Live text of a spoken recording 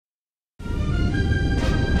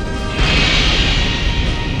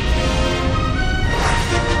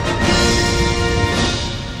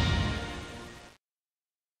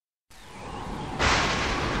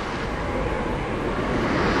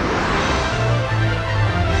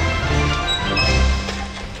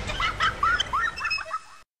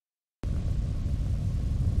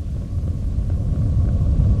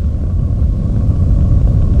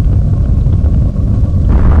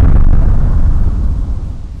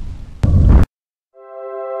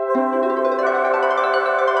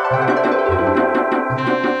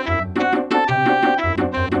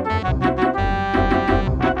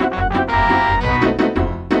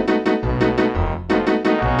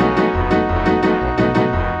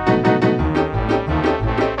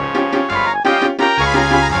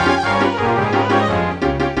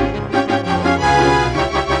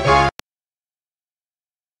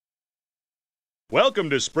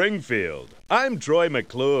Welcome to Springfield. I'm Troy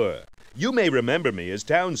McClure. You may remember me as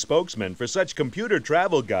town spokesman for such computer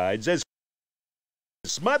travel guides as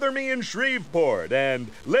Smother Me in Shreveport and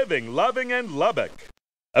Living, Loving, and Lubbock.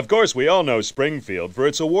 Of course, we all know Springfield for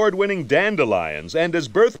its award-winning dandelions and as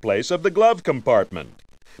birthplace of the glove compartment.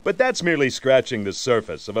 But that's merely scratching the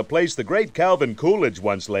surface of a place the great Calvin Coolidge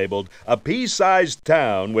once labeled a pea-sized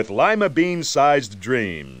town with lima bean-sized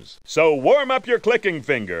dreams. So warm up your clicking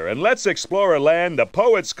finger and let's explore a land the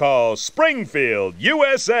poets call Springfield,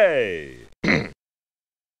 USA!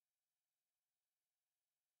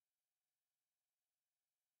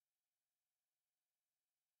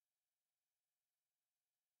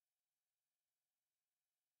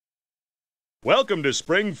 Welcome to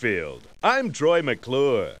Springfield. I'm Troy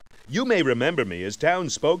McClure. You may remember me as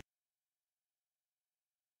town spokesman.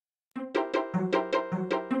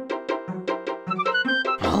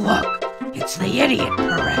 Oh, look, it's the idiot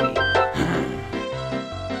parade.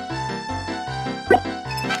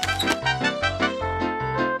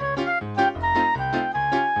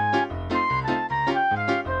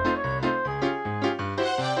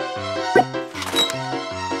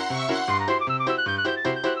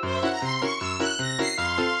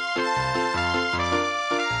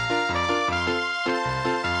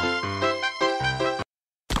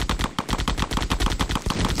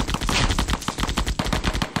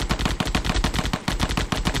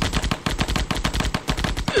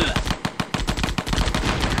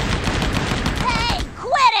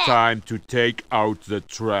 Time to take out the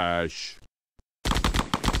trash.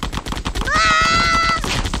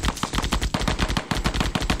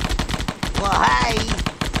 Well, hey!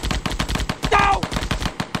 Go!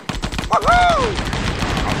 Woohoo!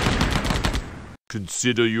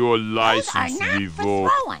 Consider your license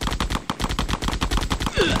revoked.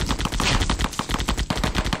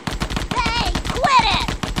 Hey, quit it!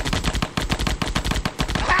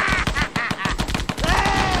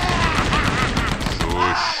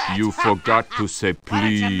 You forgot to say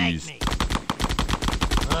please.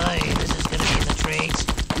 Oy, this is gonna be in the trades.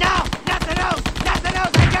 No! Not the nose! Not the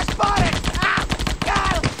nose! I just bought it! Ow!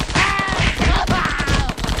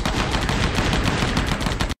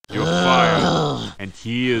 Go! You're fired. And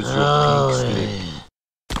here's your pink slip.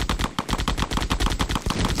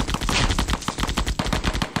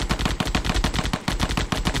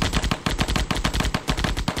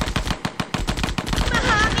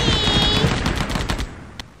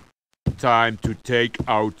 Time to take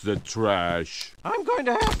out the trash. I'm going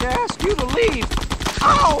to have to ask you to leave.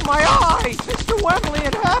 Ow, my eye! Mr. Wembley,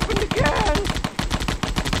 it happened again!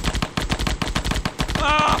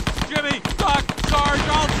 Ah! Jimmy! Doc! Sarge!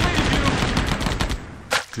 I'll save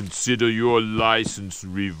you! Consider your license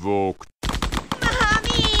revoked.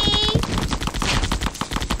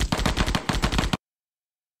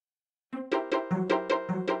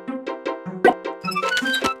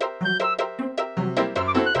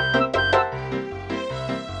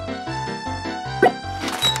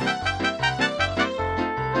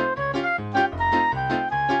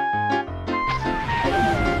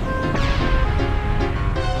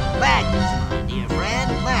 Magnus, my dear friend,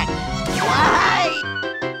 Magnus. Why?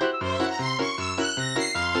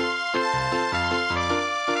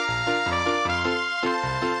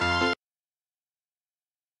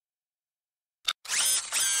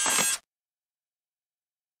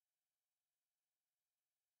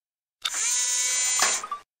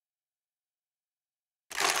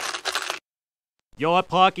 Your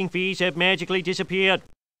parking fees have magically disappeared.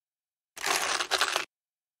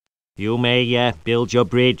 You may build your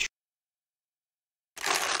bridge.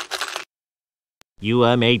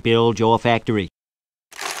 You may build your factory.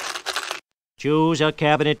 Choose a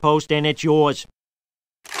cabinet post and it's yours.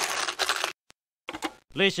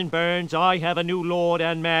 Listen, Burns, I have a new lord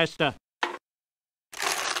and master.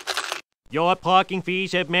 Your parking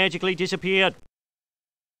fees have magically disappeared.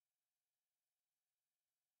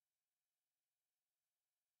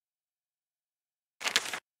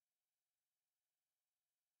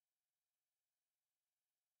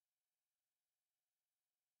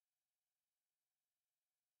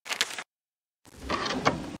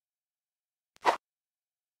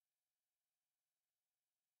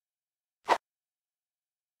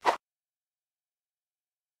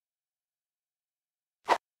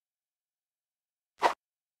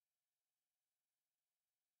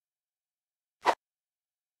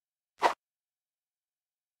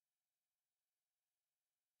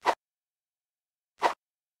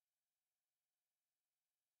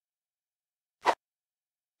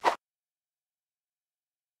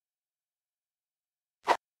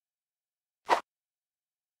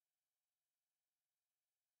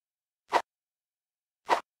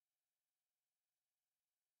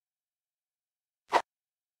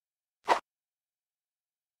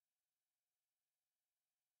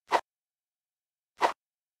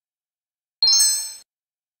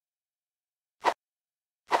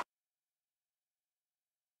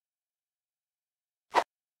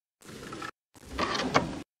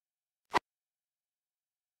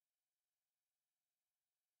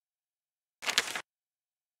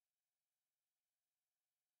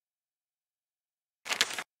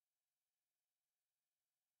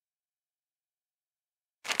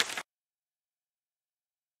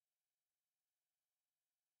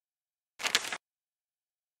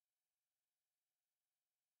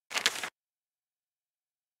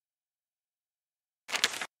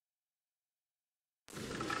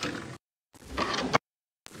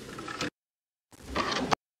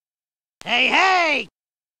 Hey, hey!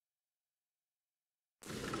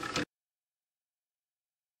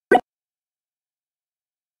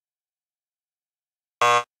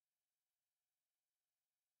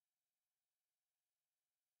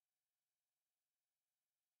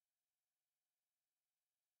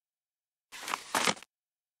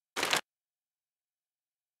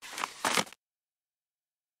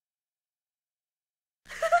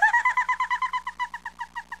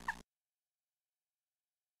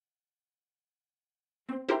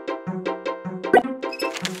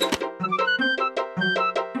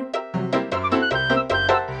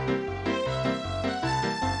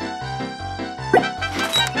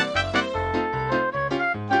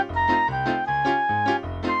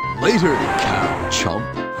 Later, cow chump.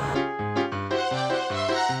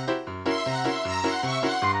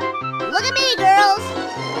 Look at me, girls.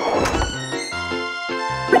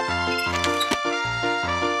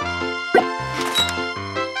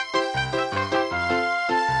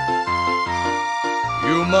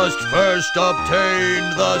 You must first obtain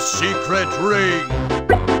the secret ring.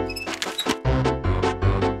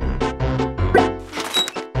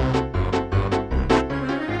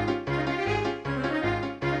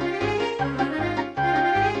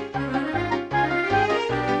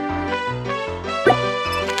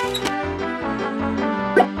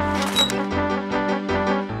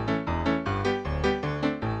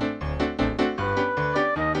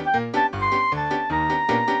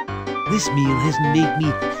 This meal hasn't made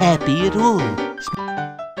me happy at all.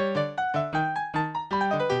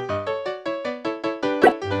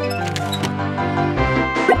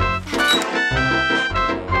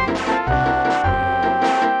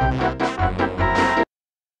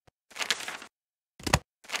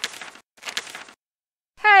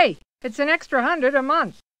 Hey, it's an extra 100 a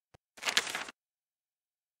month.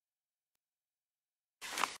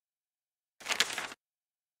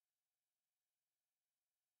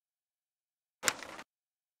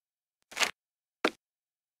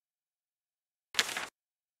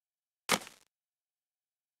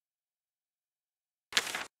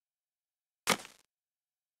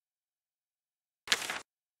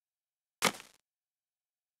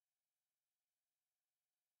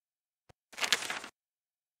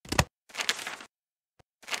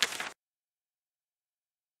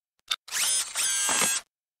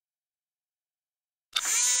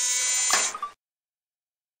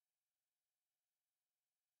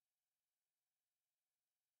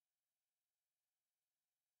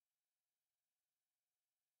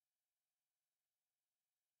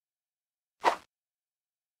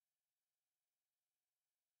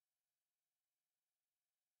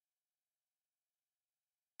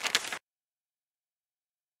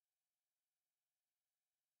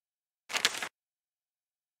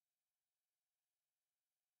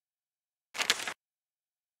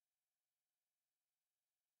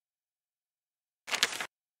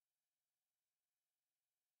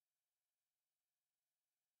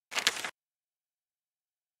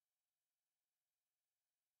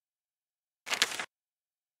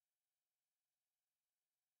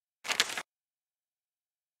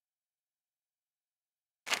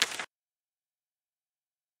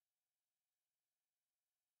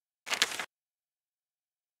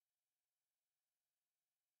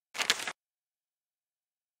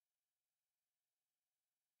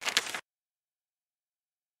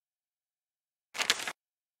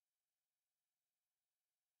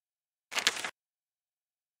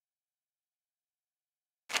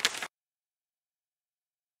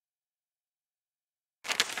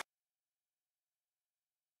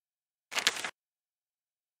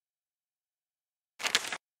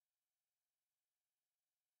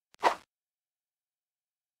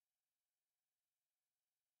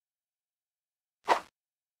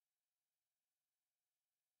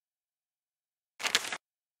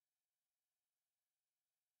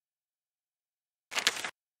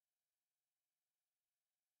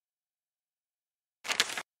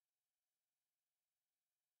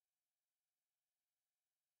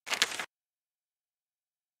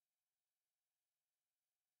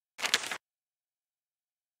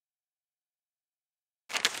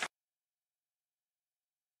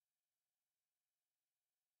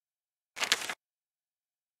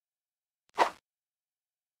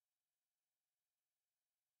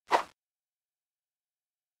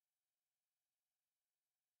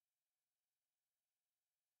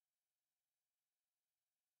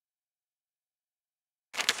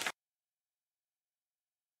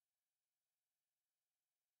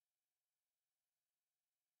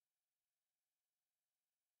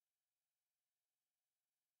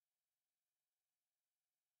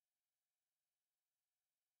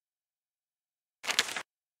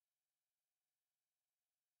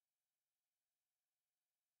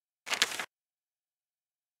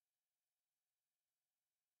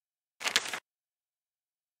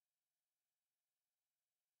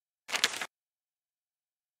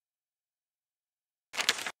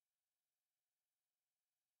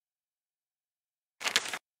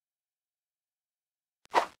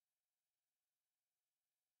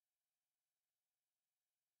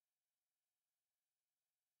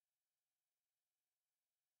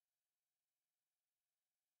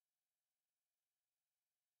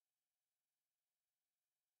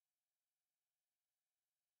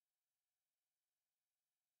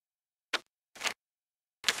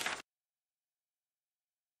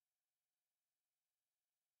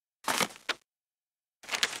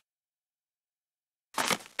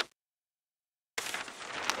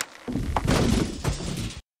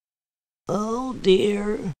 Oh,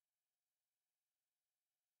 dear.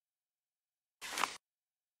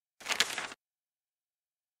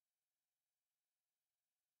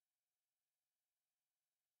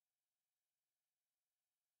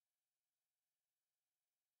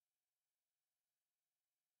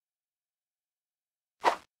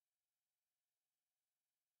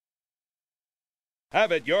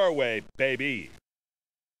 Have it your way, baby.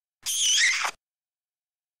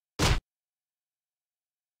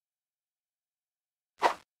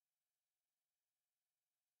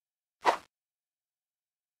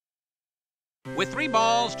 With 3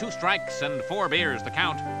 balls, 2 strikes, and 4 beers to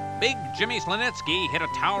count, Big Jimmy Slanetsky hit a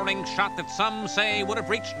towering shot that some say would have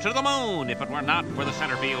reached to the moon if it were not for the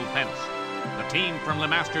center field fence. The team from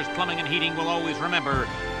LeMaster's Plumbing and Heating will always remember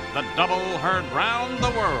the double heard round the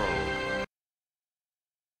world.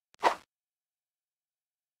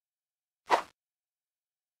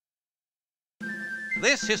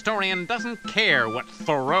 This historian doesn't care what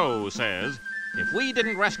Thoreau says. If we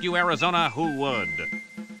didn't rescue Arizona, who would?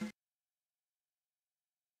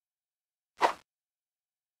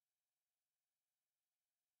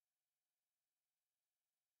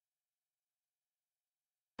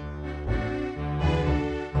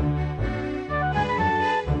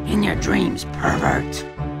 In your dreams, pervert.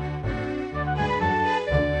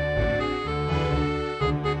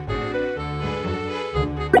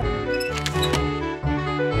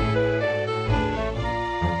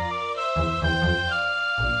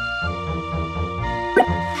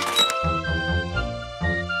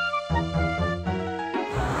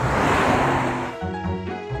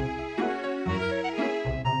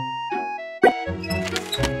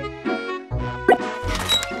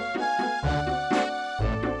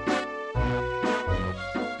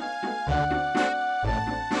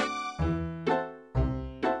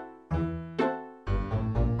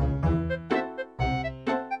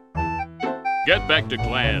 Get back to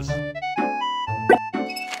class.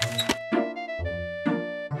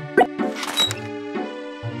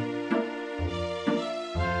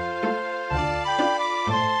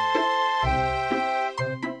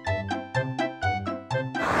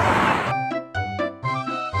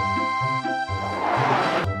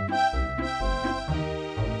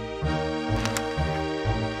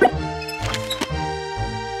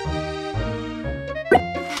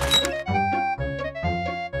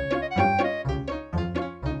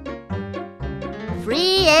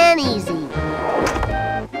 Free and easy.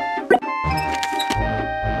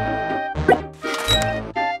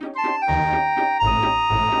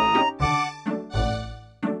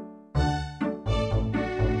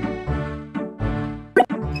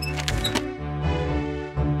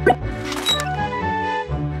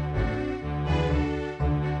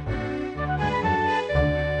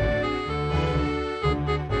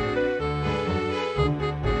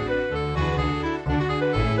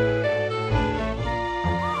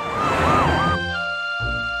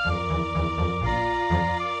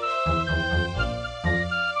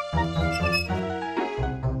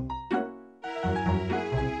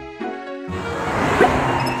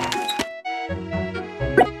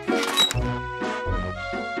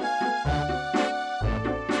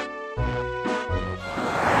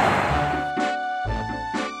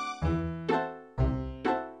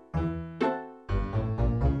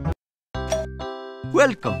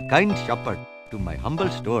 Welcome, kind shopper, to my humble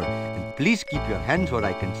store, and please keep your hands where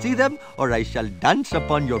I can see them, or I shall dance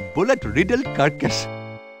upon your bullet-riddled carcass.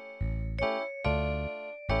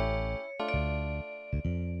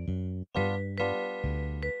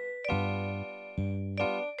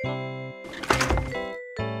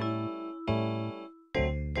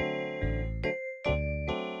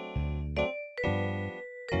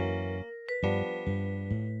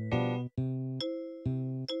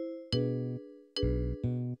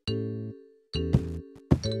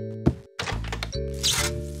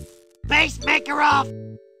 Pacemaker off!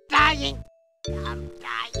 Dying! I'm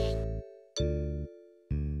dying.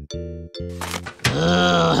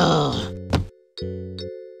 Ugh.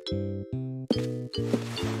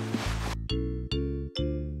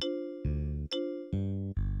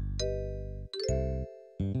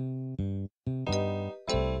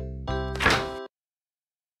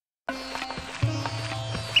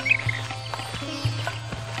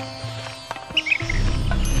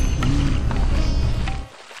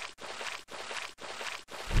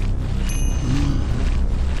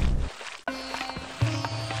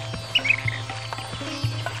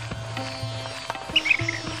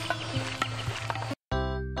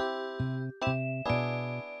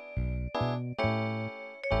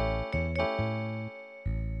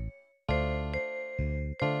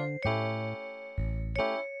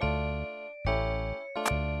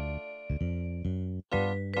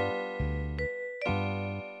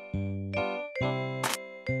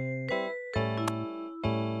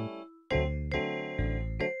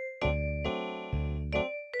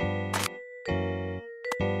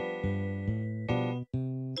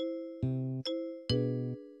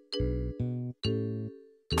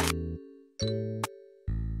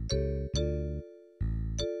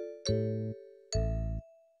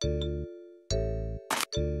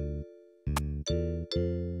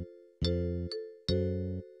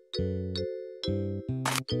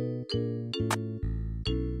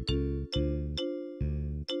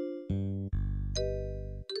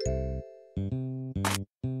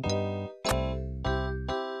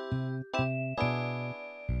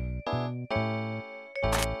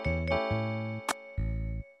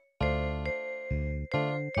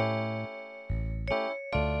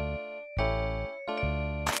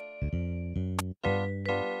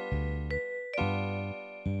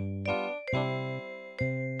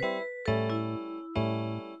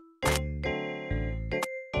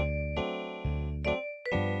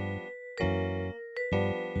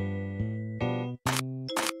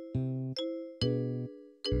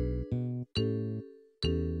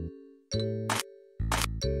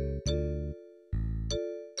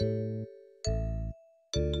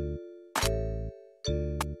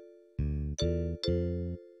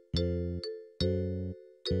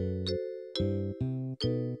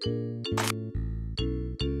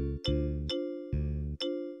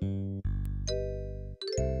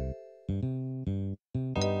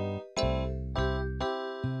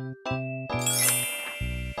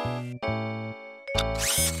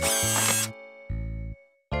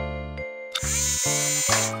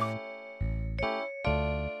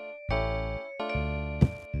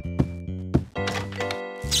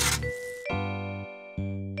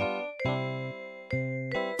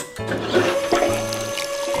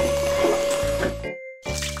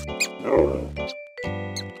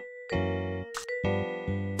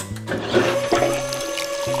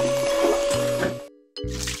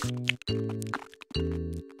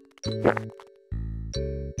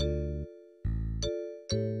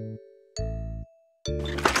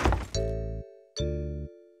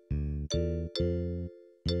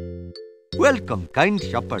 Welcome, kind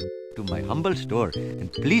shepherd, to my humble store,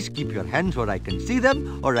 and please keep your hands where I can see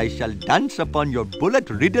them, or I shall dance upon your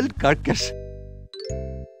bullet-riddled carcass.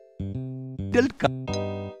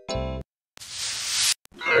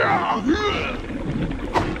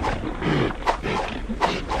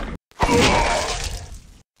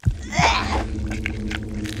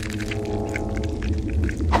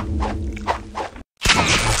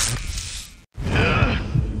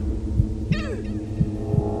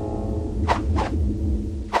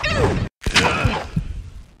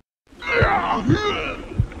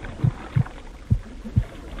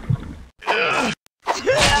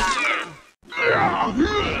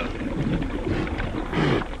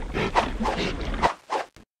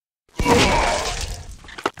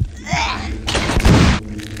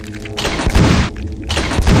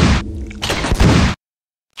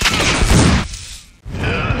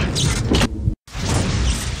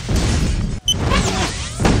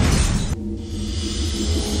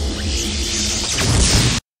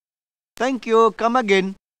 Thank you. Come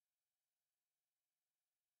again.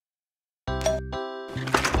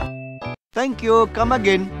 Thank you. Come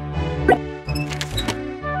again.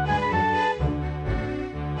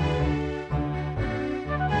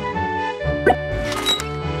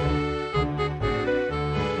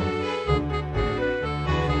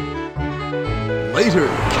 Later,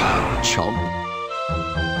 cow chump.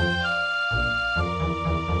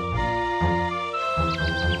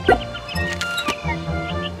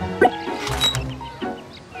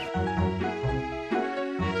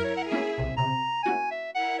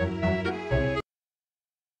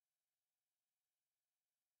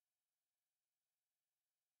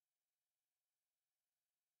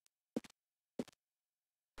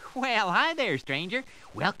 Well, hi there, stranger.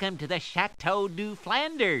 Welcome to the Chateau du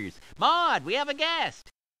Flanders. Maud, we have a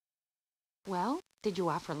guest. Well, did you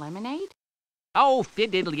offer lemonade? Oh,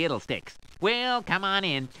 fiddle-diddle-sticks. Well, come on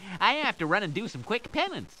in. I have to run and do some quick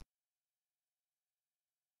penance.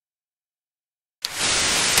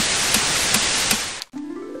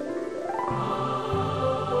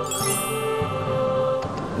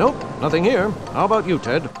 Nope, nothing here. How about you,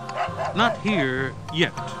 Ted? Not here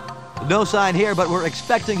yet. No sign here, but we're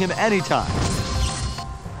expecting him anytime.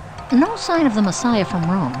 No sign of the Messiah from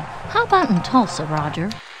Rome. How about in Tulsa, Roger?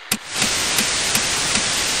 I've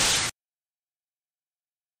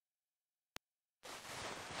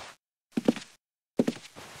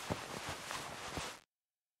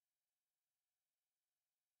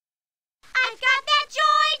got that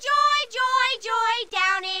joy, joy, joy, joy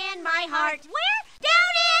down in my heart. Where?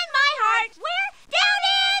 Down in my heart. Where? Down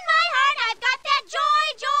in my heart. I've got that joy,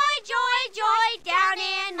 joy, joy, joy down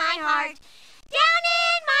in my heart. Down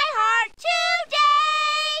in my heart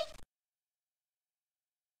today.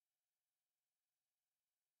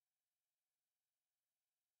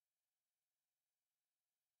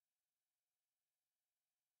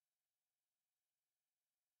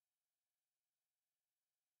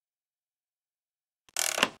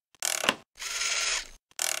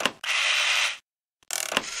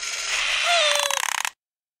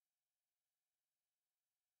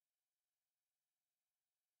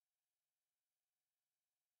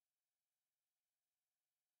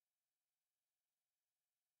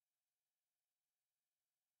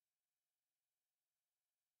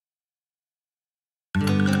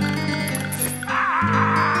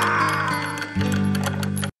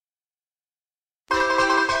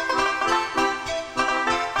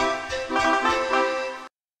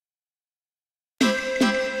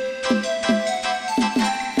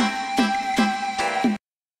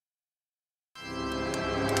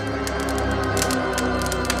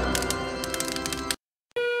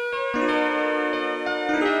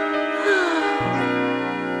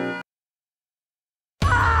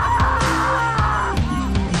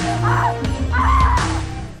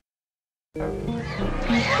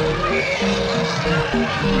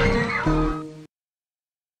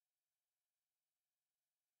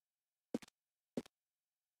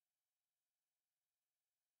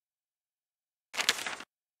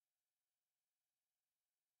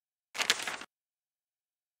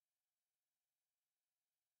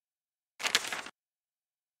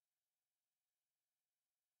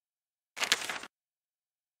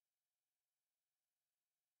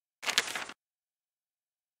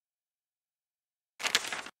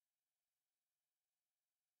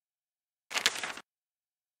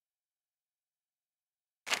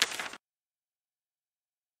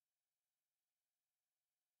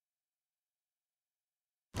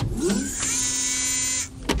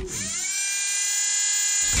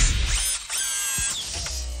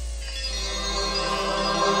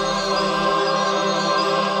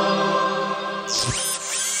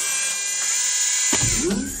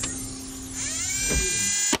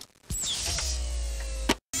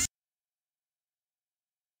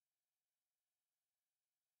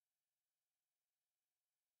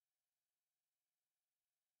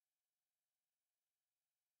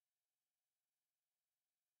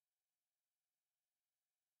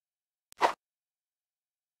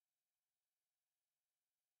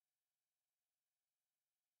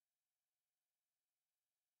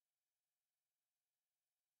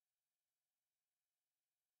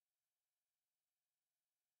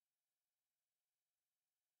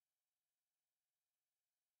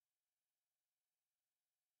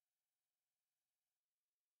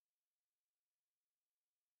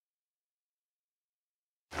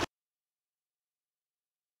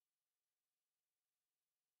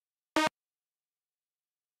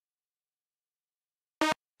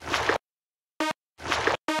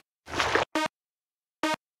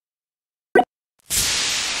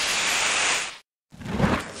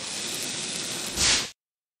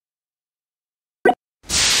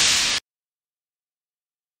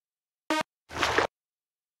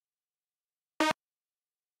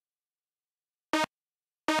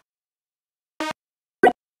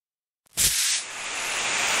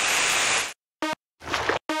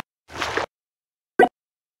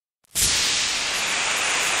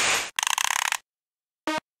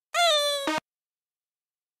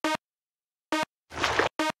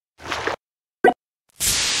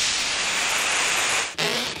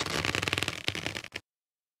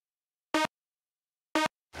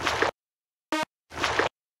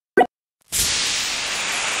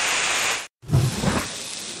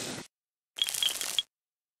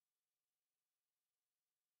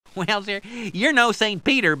 Well, sir, you're no St.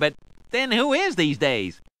 Peter, but then who is these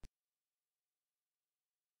days?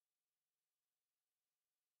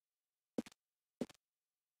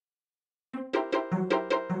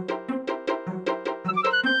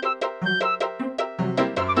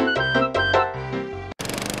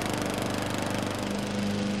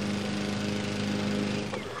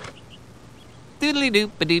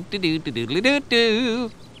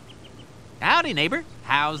 Doodly-doop-a-doo-doo-doo-doo-doo-doo. Howdy, neighbor.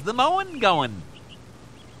 How's the mowing going?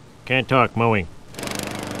 Can't talk mowing.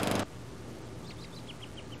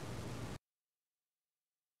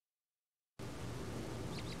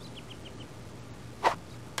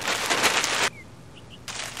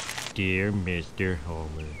 Dear Mr.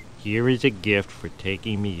 Homer, here is a gift for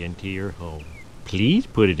taking me into your home. Please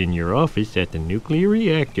put it in your office at the nuclear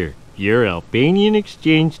reactor. Your Albanian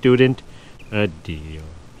exchange student, a deal.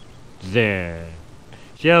 There.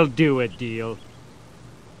 Shall do a deal.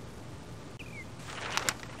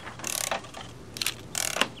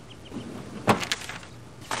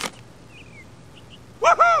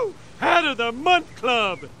 Woohoo! Hat of the Month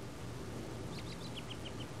Club!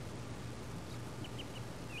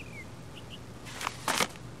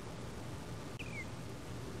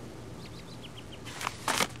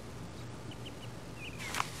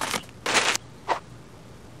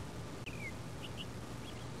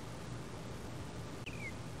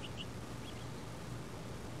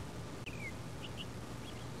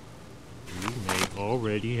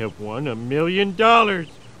 Already have won $1 million.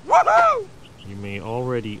 Woohoo! You may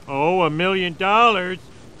already owe $1 million.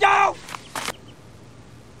 No!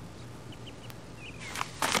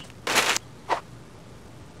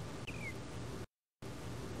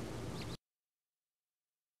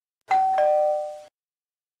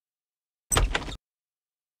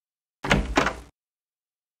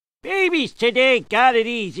 Babies today got it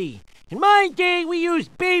easy. In my day, we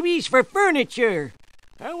used babies for furniture.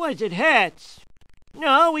 Or was it hats?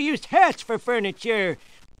 No, we used hats for furniture.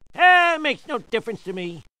 It makes no difference to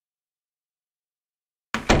me.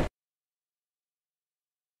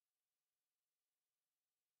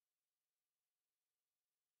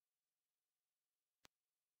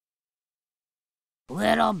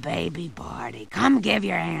 Little baby Barty, come give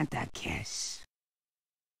your aunt a kiss.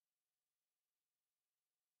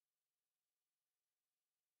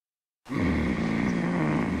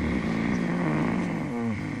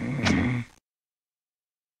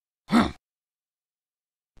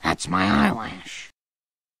 That's my eyelash.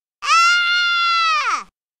 Ah!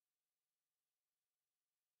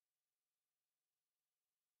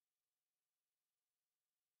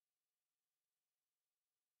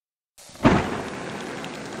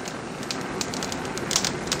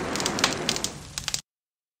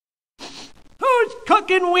 Who's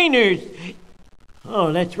cooking wieners?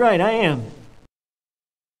 Oh, that's right, I am.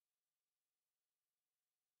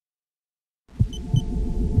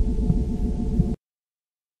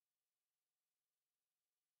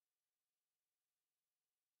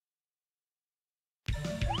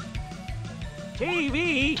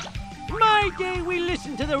 TV. In my day, we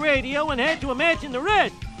listened to the radio and had to imagine the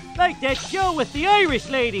rest. Like that show with the Irish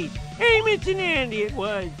ladies. Amos and Andy it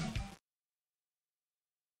was.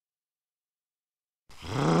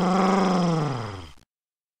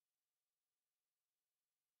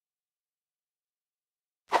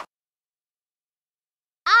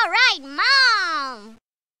 All right, Mom!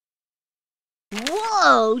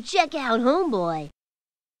 Whoa, check out Homeboy.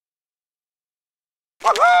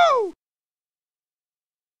 Woohoo!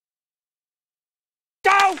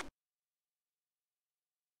 Go!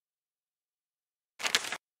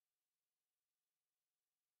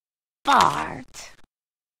 Bart.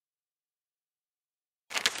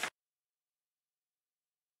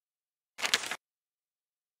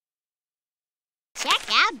 Check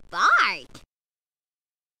out Bart.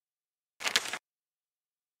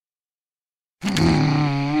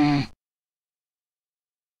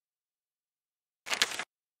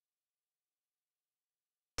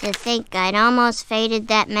 To think I'd almost faded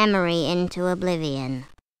that memory into oblivion.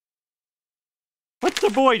 What's the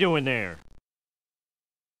boy doing there?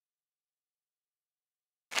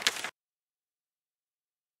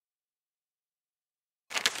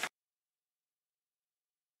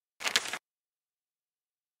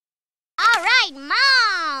 All right,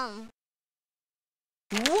 Mom!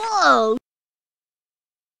 Whoa!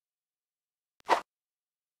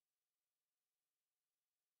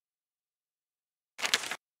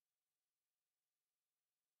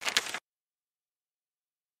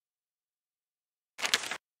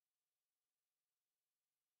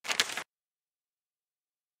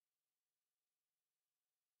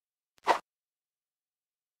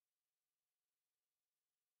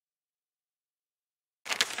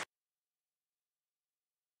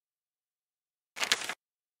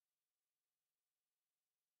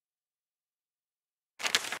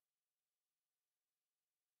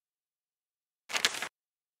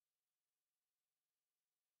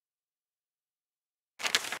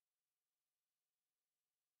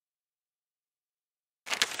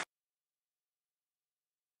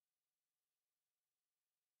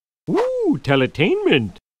 Ooh,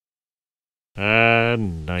 teletainment.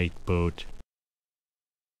 Night boat.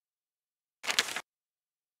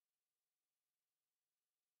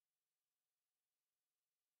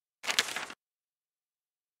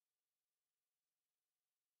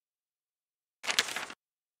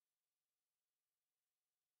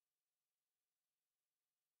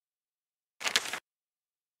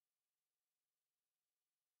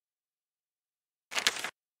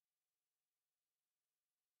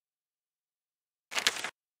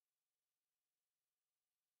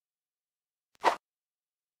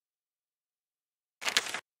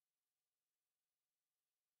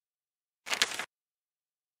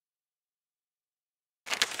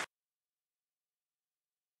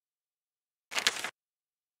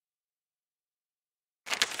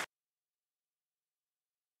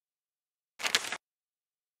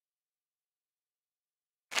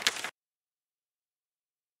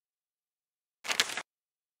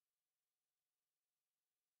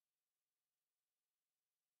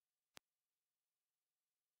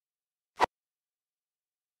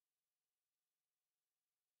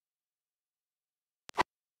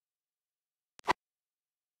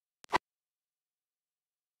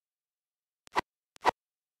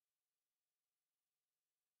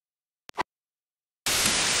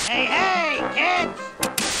 Hey, hey, kids!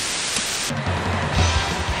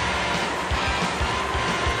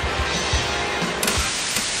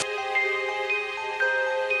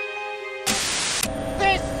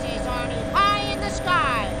 This is Arnie high in the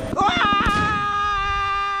sky.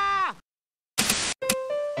 Ah!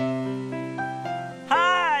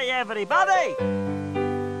 Hi, everybody!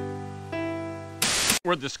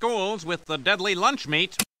 Were the schools with the deadly lunch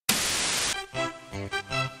meat.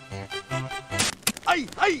 ¡Ay,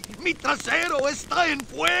 ay! ¡Mi trasero está en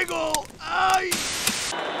fuego! ¡Ay!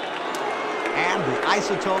 And the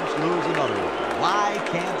isotopes lose another one. Why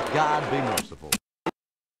can't God be merciful?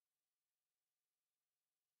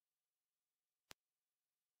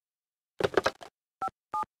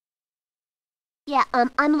 Yeah,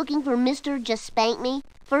 I'm looking for Mr. Just Spank Me.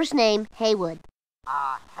 First name, Haywood.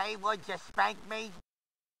 Haywood just spanked me?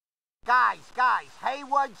 Guys,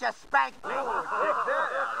 Haywood just spanked me. Look, you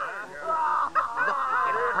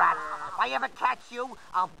little brat. If I ever catch you,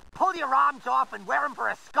 I'll pull your arms off and wear them for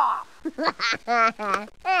a scarf.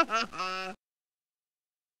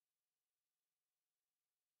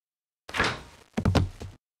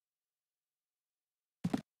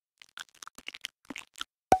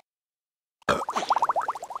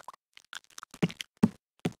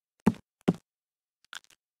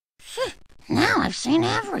 Now I've seen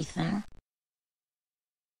everything.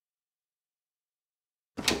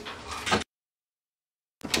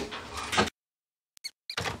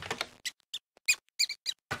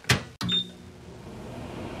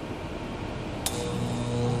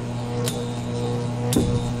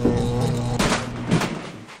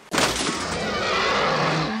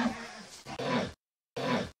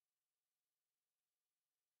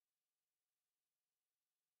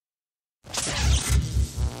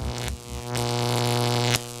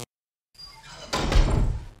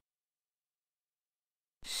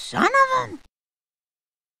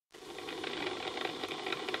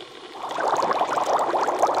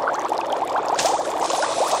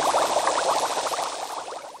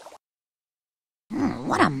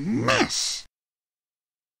 what a mess.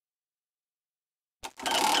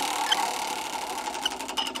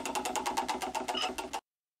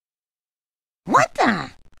 What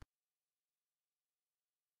the?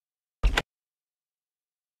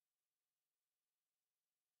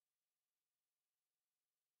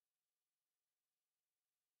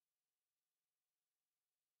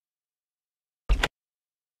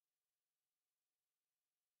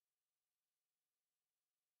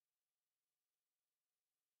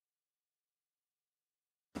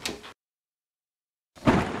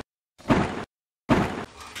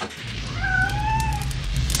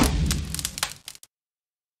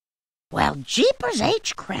 Well, jeepers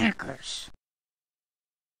H crackers.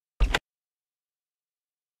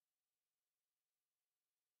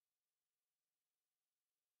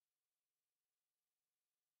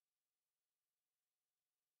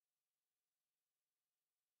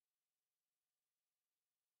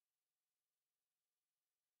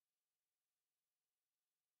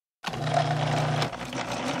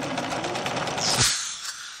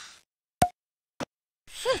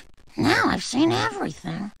 Now I've seen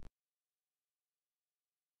everything.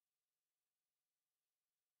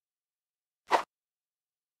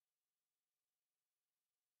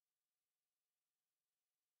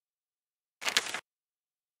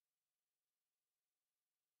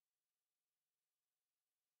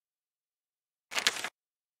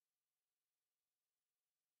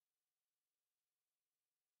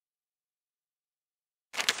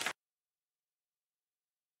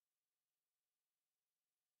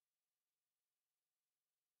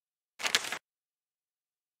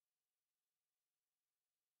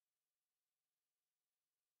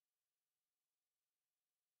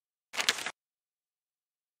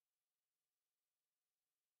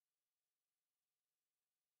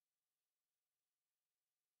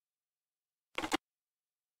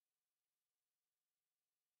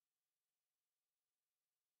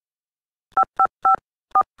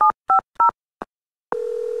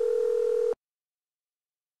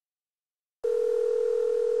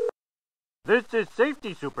 This is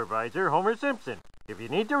Safety Supervisor Homer Simpson. If you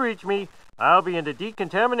need to reach me, I'll be in the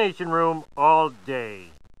decontamination room all day.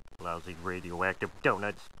 Lousy radioactive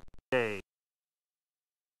donuts. Day.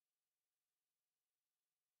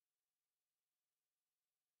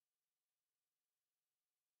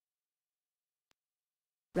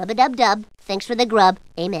 Rub-a-dub-dub. Thanks for the grub.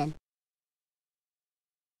 Amen.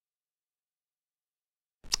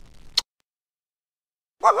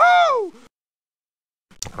 Woohoo!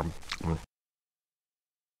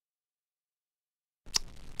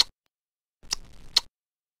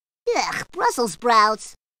 Ugh, Brussels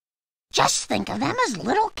sprouts. Just think of them as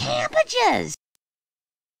little cabbages.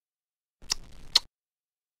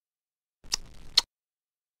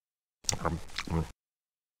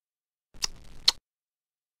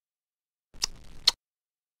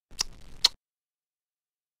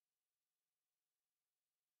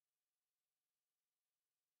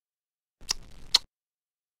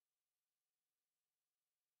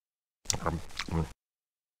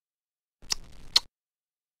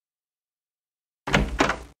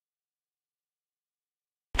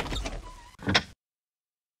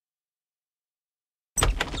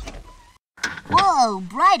 Whoa,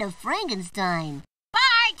 Bride of Frankenstein.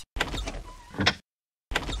 Bart!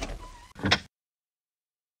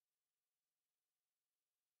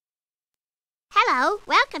 Hello,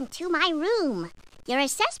 welcome to my room. Your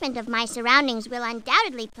assessment of my surroundings will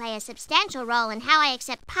undoubtedly play a substantial role in how I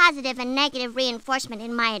accept positive and negative reinforcement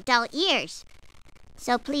in my adult years.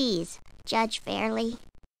 So please, judge fairly.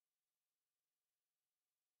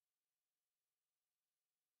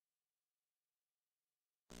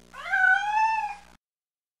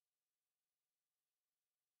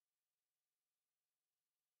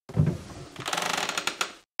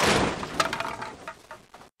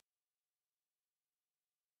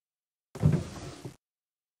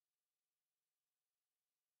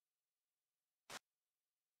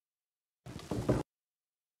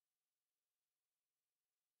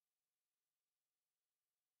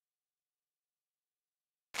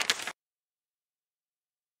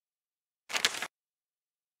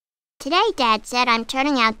 Today, Dad said I'm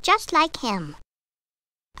turning out just like him.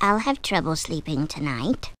 I'll have trouble sleeping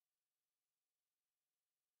tonight.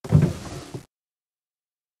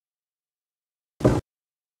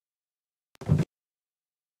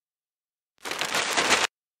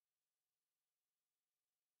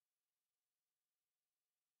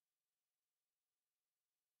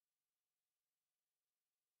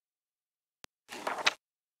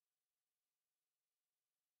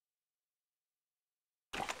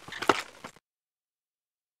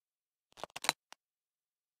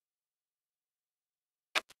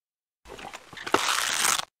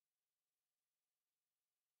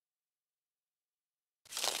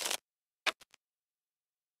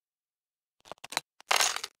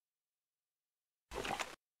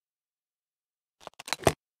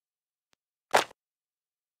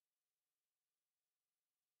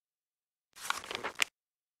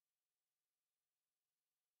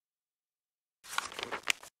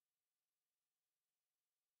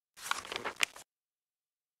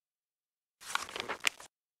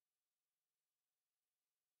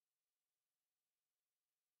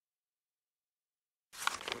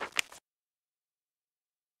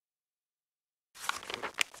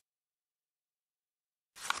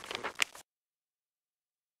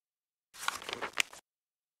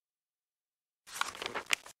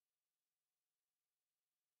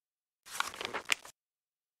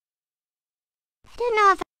 Don't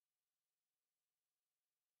know if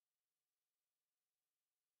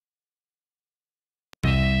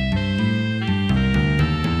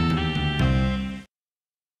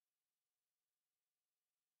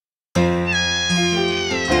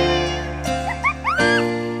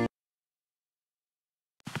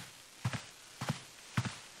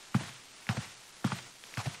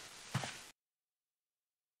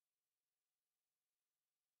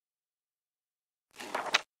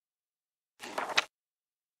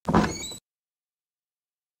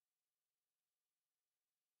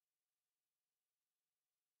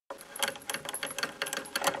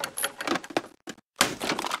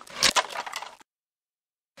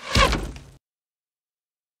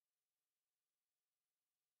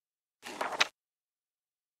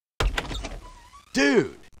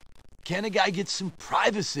Dude, can a guy get some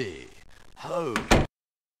privacy? Oh.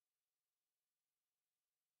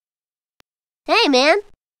 Hey, man.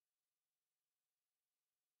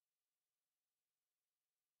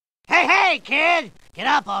 Hey, kid! Get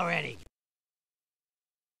up already.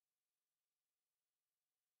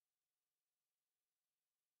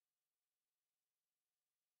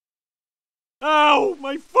 Ow,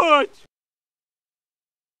 my foot!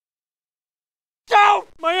 Ow,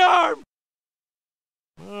 my arm!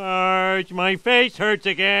 Arch, my face hurts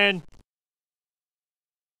again.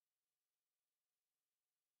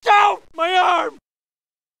 Ow, my arm!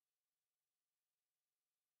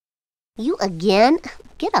 You again?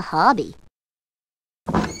 Get a hobby.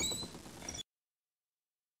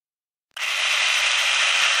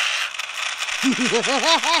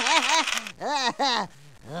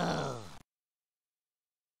 Oh.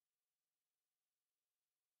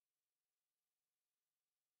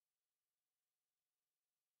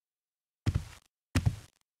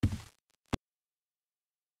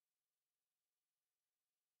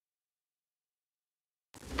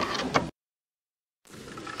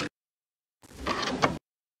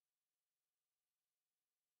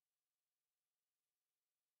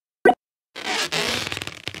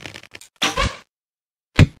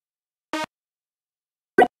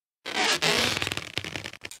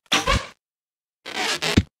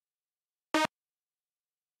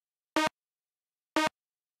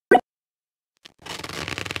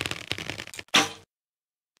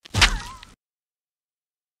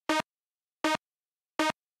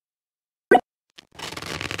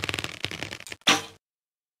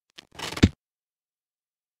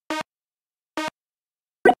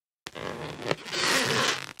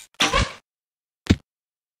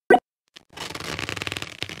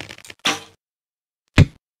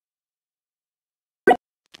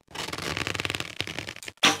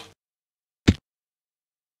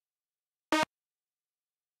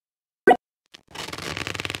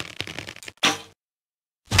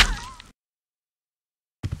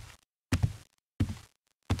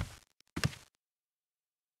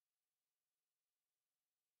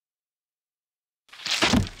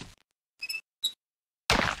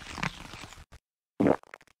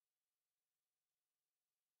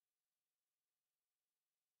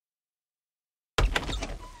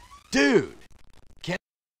 Dude, can...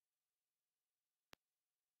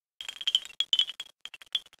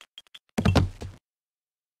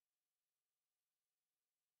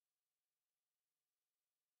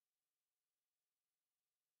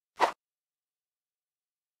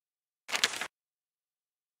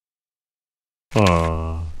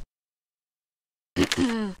 Aw.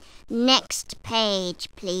 Next page,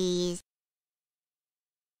 please.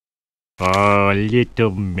 Oh,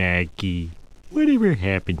 little Maggie. Whatever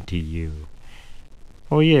happened to you?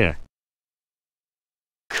 Oh, yeah.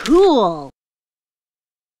 Cool.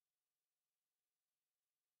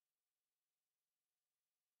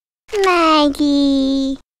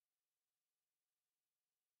 Maggie.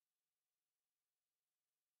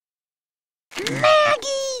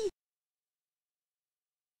 Maggie!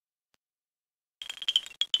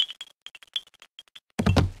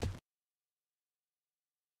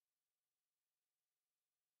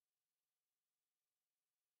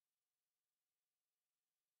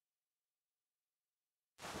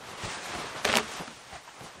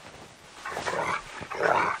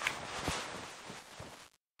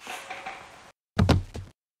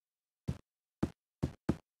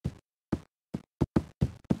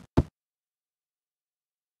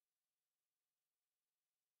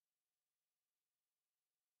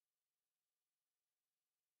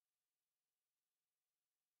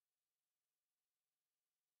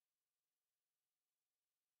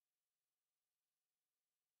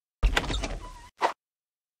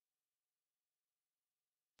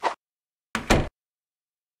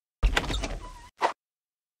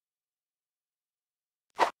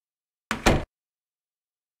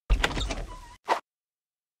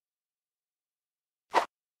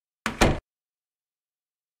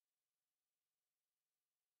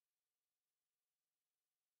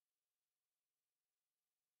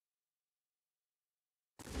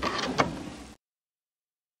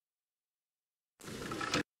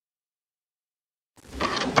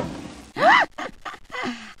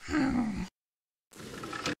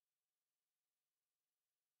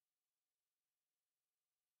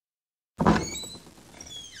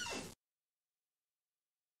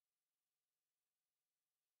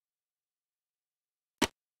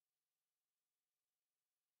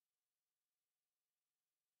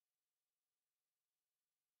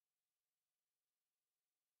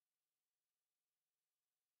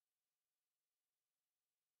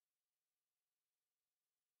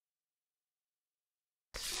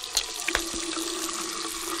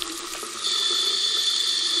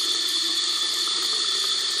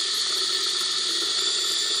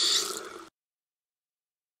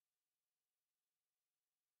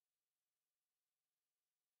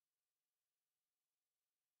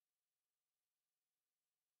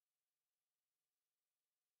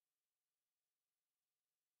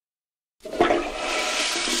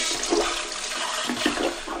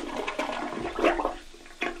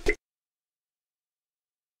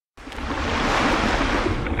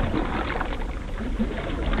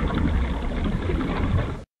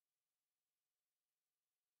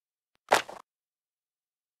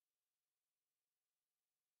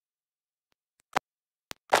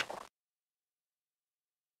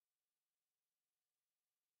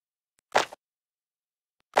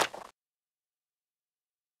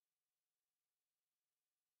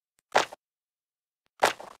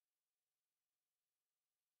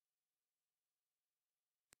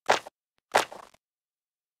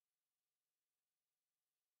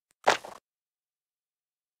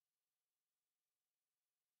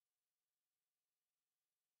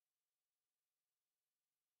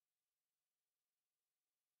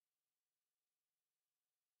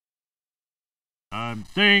 I'm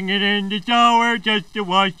singing in the shower just to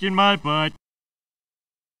washing my butt.